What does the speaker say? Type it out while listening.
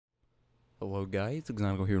Hello guys,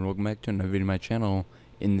 Exonical here and welcome back to another video on my channel.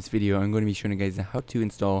 In this video I'm going to be showing you guys how to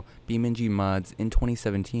install BeamNG mods in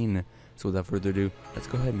 2017. So without further ado, let's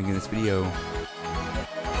go ahead and begin this video.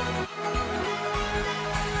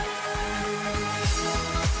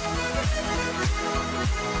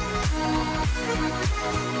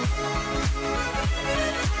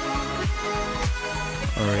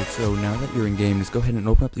 Alright, so now that you're in game, just go ahead and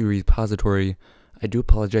open up the repository. I do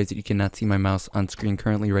apologize that you cannot see my mouse on screen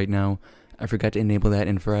currently right now. I forgot to enable that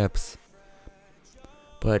in Fraps.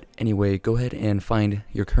 But anyway, go ahead and find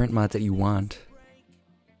your current mods that you want.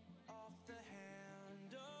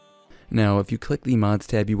 Now, if you click the mods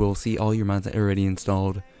tab, you will see all your mods that are already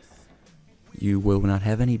installed. You will not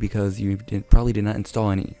have any because you probably did not install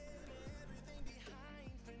any.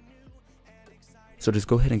 So just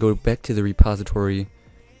go ahead and go back to the repository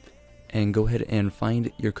and go ahead and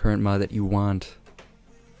find your current mod that you want.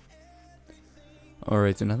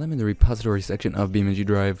 Alright, so now that I'm in the repository section of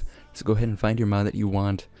BeamNG.Drive, so go ahead and find your mod that you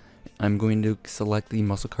want. I'm going to select the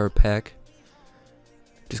muscle car pack.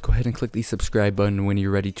 Just go ahead and click the subscribe button when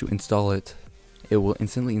you're ready to install it. It will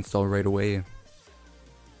instantly install right away.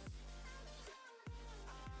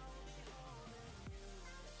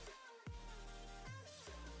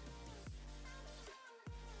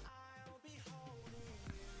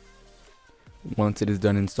 Once it is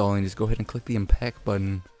done installing, just go ahead and click the unpack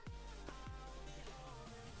button.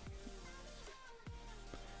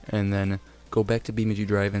 And then go back to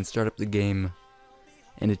BeamNG.Drive and start up the game.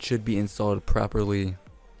 And it should be installed properly.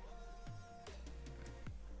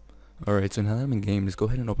 Alright, so now that I'm in game, just go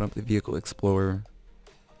ahead and open up the Vehicle Explorer.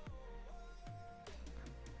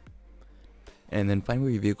 And then find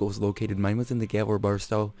where your vehicle is located. Mine was in the gavel or bar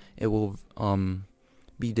style. It will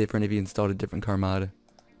be different if you installed a different car mod.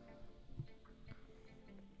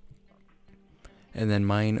 And then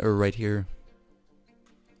mine are right here.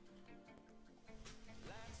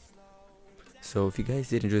 So if you guys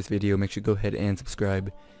did enjoy this video, make sure to go ahead and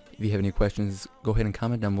subscribe. If you have any questions, go ahead and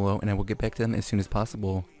comment down below and I will get back to them as soon as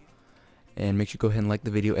possible. And make sure to go ahead and like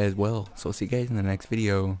the video as well. So I'll see you guys in the next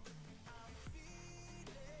video.